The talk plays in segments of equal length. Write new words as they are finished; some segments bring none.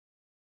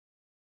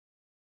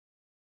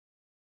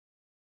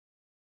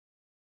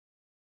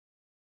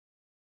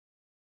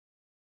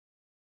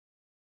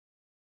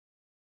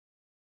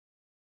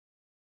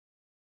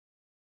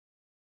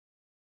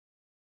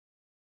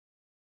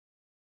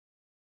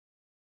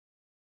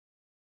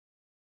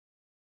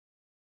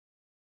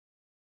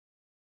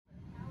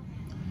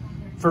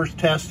first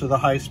test of the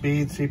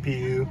high-speed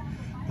CPU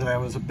that I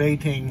was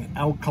abating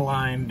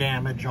alkaline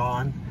damage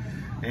on,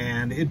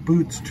 and it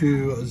boots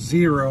to a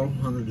 0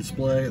 on the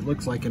display. It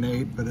looks like an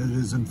 8, but it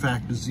is in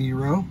fact a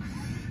 0.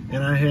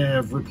 And I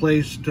have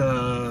replaced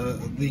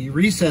the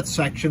reset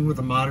section with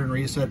a modern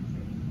reset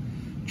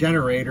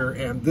generator,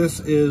 and this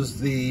is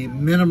the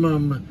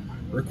minimum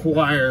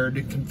required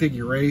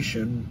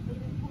configuration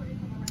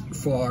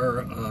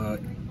for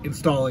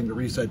installing the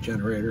reset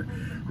generator.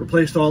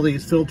 Replaced all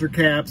these filter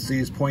caps,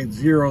 these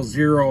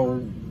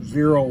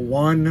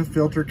 0.0001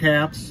 filter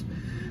caps,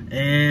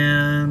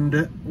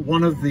 and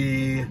one of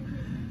the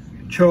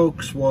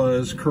chokes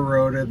was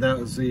corroded. That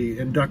was the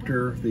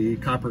inductor, the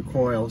copper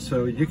coil.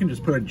 So you can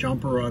just put a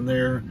jumper on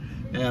there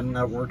and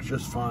that works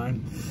just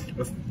fine.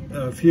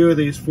 A few of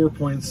these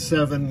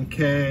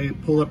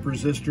 4.7K pull-up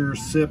resistor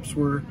SIPs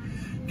were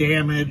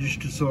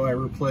damaged, so I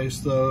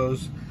replaced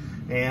those.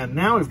 And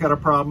now we've got a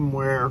problem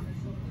where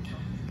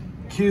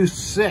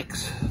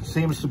Q6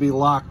 seems to be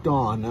locked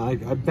on. Now, I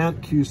bent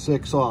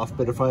Q6 off,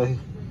 but if I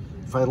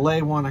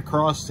lay one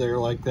across there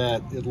like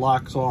that, it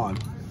locks on.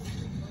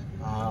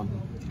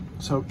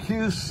 So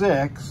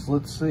Q6,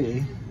 let's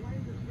see,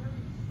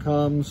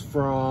 comes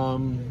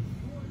from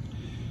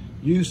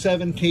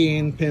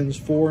U17 pins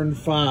 4 and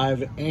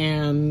 5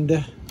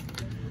 and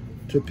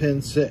to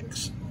pin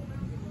 6.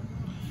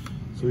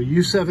 So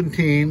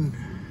U17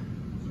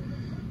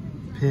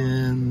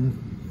 pin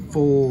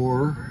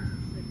 4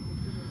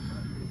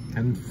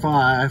 and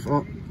 5.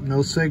 Oh,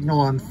 no signal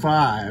on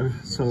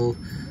 5, so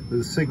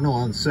the signal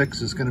on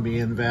 6 is going to be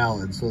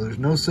invalid. So there's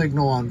no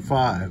signal on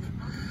 5.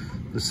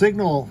 The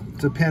signal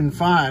to pin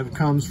 5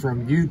 comes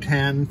from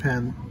U10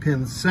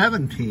 pin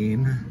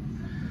 17.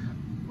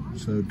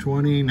 So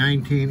 20,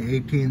 19,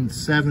 18,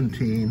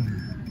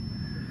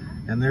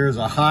 17. And there's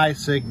a high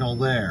signal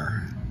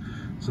there.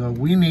 So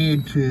we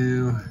need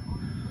to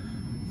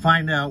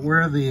find out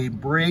where the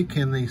break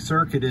in the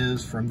circuit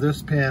is from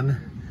this pin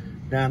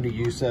down to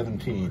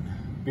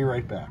U17. Be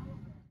right back.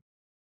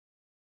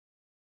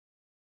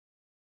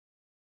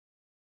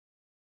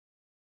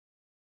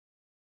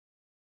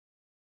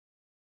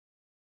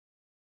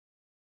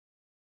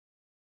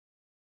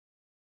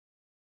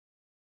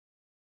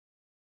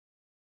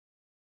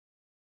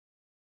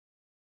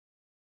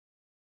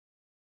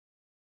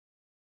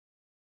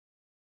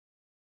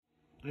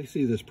 I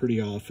see this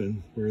pretty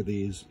often where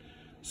these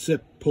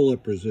SIP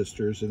pull-up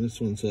resistors, and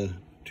this one's a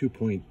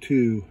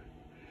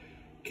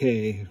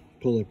 2.2K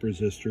pull-up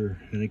resistor,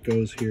 and it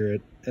goes here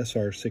at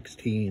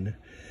SR16.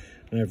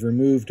 And I've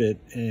removed it,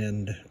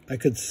 and I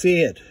could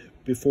see it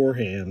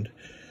beforehand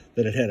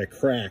that it had a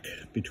crack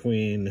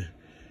between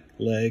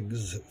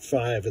legs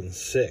 5 and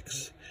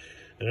 6.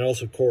 And I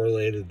also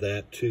correlated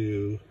that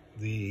to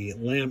the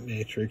lamp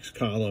matrix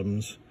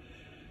columns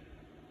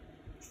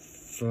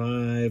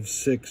 5,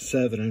 6,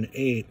 7, and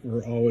 8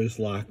 were always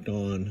locked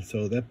on,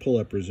 so that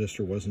pull-up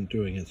resistor wasn't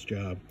doing its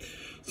job.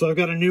 So I've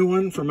got a new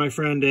one from my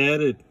friend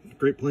Ed at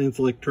Great Plains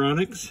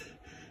Electronics,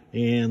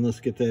 and let's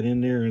get that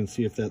in there and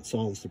see if that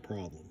solves the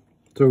problem.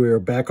 So we are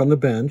back on the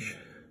bench,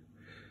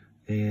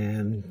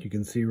 and you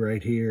can see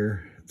right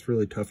here, it's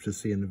really tough to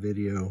see in the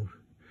video,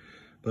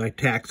 but I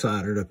tack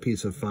soldered a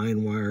piece of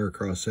fine wire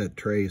across that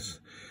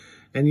trace.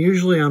 And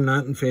usually I'm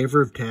not in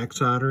favor of tack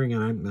soldering,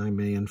 and I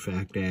may in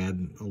fact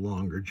add a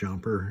longer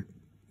jumper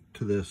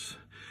to this,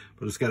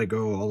 but it's got to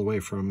go all the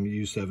way from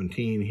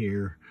U17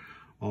 here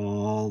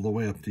all the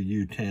way up to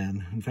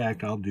U10. In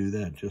fact, I'll do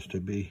that just to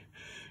be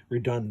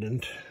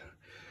redundant.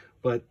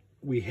 But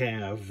we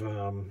have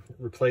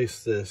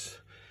replaced this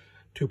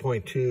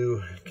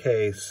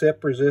 2.2K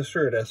SIP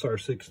resistor at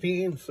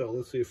SR16, so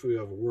let's see if we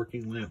have a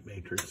working lamp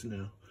matrix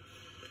now.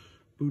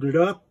 Boot it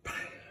up.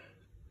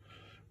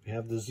 We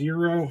have the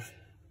 0.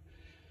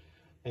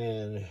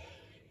 And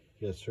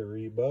yes,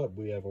 sirree, bub,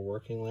 we have a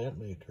working lamp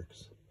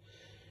matrix.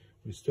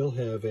 We still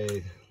have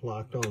a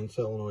locked on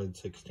solenoid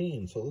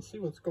 16, so let's see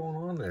what's going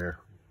on there.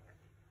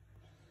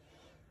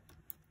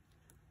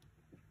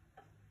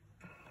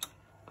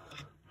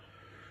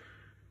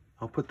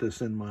 I'll put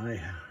this in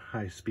my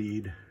high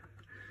speed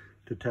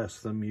to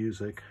test the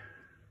music.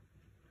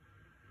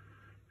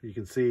 You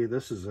can see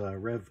this is a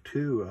Rev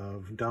 2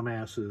 of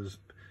Dumbass's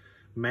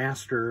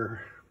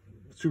master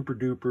super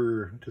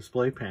duper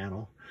display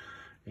panel.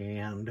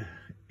 And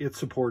it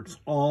supports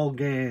all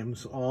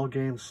games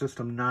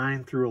system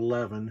 9 through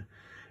 11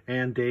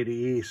 and Data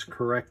East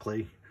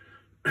correctly.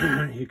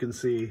 You can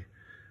see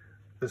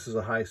this is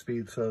a high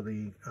speed, so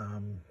the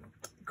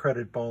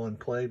credit ball and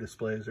play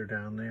displays are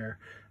down there.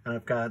 And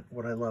I've got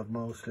what I love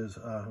most is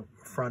a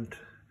front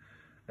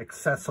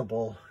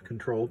accessible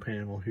control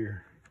panel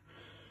here.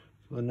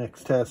 So the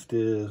next test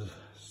is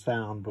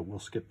sound, but we'll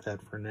skip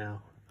that for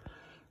now.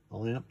 The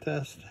lamp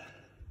test.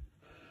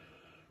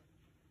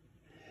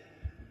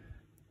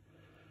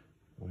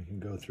 We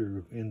can go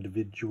through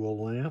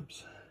individual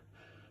lamps.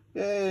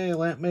 Yay,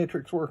 lamp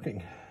matrix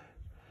working.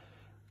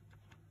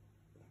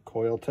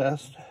 Coil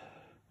test.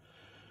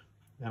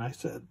 And I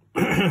said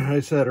I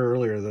said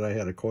earlier that I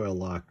had a coil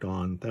locked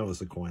on. That was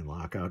the coin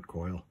lockout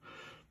coil.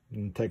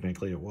 And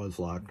technically it was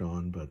locked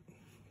on, but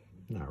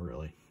not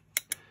really.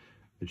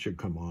 It should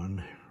come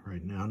on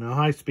right now. Now,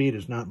 high speed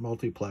is not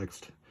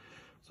multiplexed.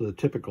 So the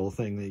typical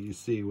thing that you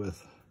see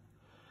with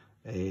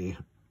a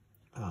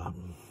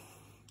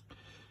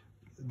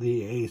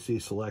the AC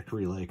select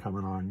relay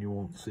coming on, you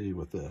won't see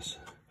with this.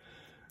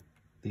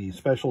 The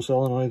special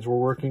solenoids were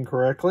working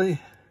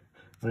correctly.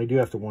 And I do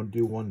have to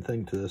do one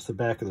thing to this. The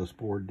back of this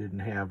board didn't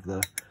have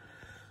the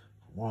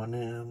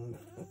 1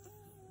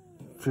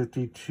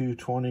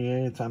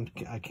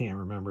 52/28. I can't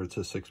remember. It's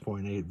a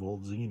 6.8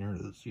 volt zener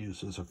that's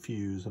used as a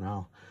fuse, and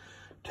I'll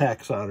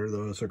tack solder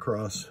those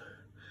across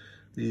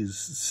these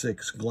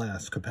 6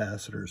 glass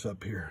capacitors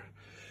up here.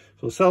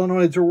 So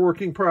solenoids are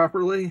working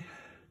properly.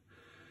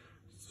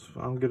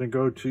 So I'm going to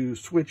go to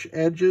switch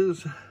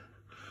edges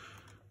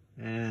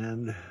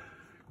and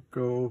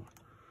go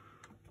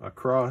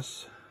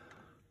across.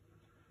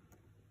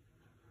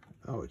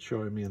 Oh, it's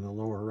showing me in the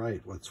lower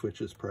right what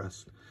switch is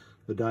pressed.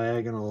 The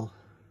diagonal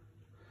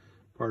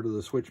part of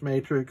the switch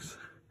matrix.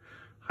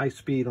 High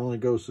speed only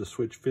goes to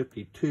switch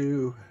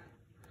 52.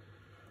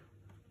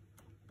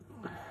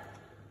 Let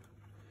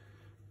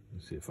me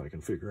see if I can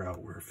figure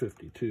out where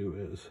 52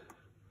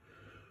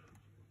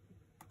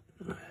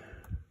 is.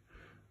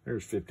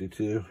 There's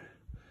 52.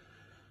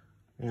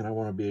 And I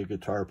want to be a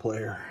guitar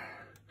player.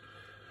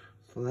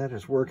 So that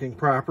is working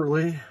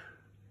properly.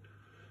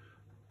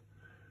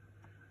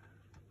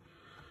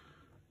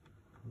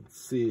 Let's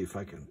see if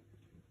I can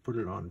put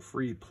it on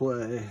free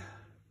play.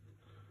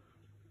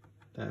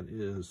 That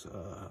is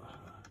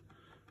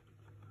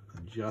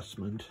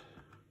adjustment.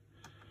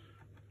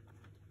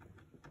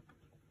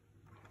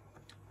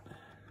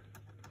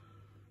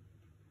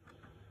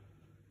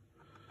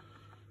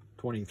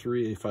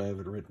 $23 if I have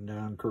it written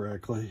down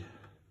correctly.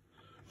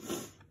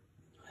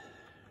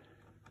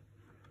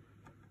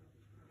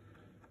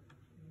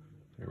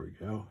 There we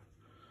go.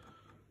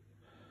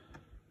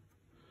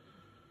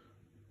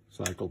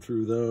 Cycle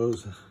through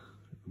those. The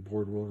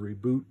board will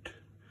reboot.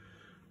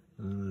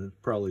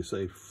 Probably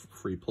say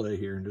free play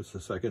here in just a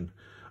second.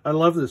 I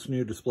love this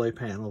new display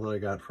panel that I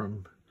got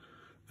from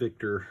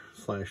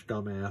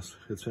Victor/Dumbass.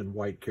 It's in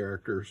white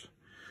characters,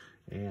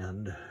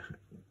 and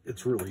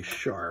it's really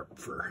sharp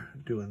for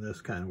doing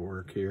this kind of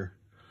work here.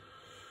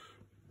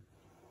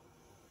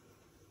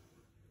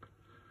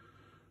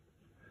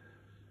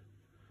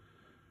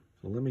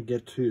 So let me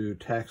get to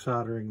tack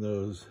soldering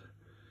those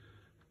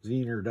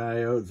zener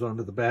diodes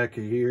onto the back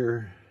of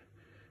here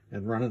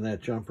and running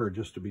that jumper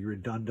just to be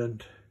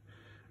redundant.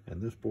 And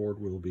this board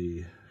will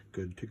be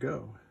good to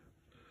go.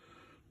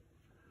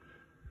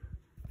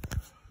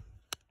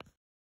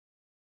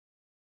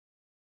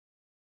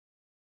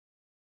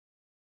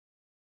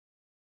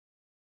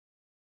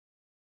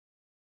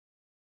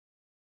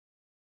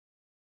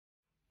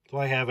 So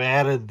I have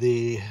added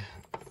the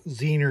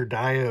zener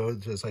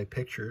diodes as I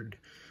pictured.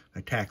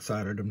 I tack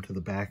soldered them to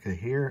the back of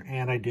here,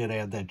 and I did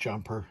add that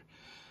jumper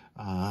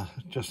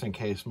just in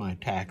case my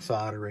tack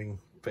soldering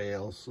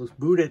fails. Let's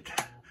boot it.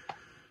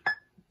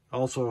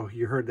 Also,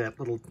 you heard that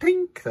little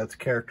tink. That's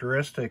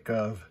characteristic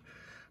of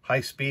high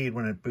speed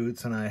when it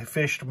boots, and I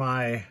fished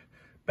my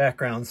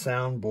background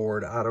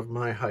soundboard out of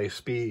my high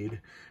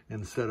speed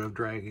instead of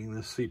dragging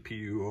the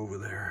CPU over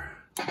there.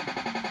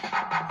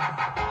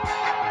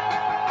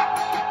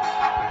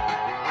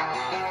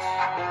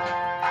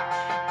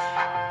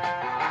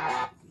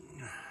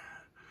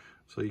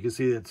 So you can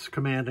see it's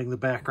commanding the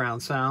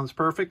background sounds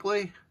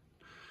perfectly.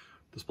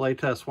 Display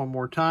test one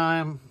more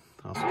time.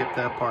 I'll skip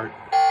that part.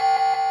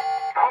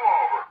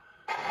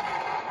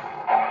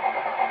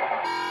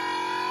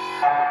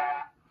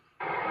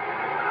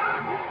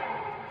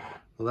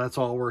 So that's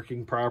all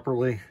working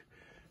properly.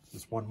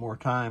 Just one more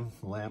time.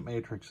 The lamp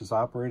matrix is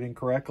operating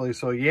correctly.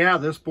 So yeah,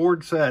 this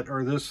board set,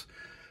 or this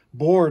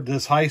board,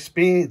 this high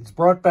speed, is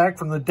brought back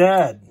from the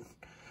dead.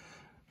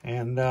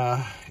 And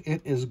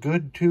it is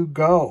good to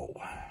go.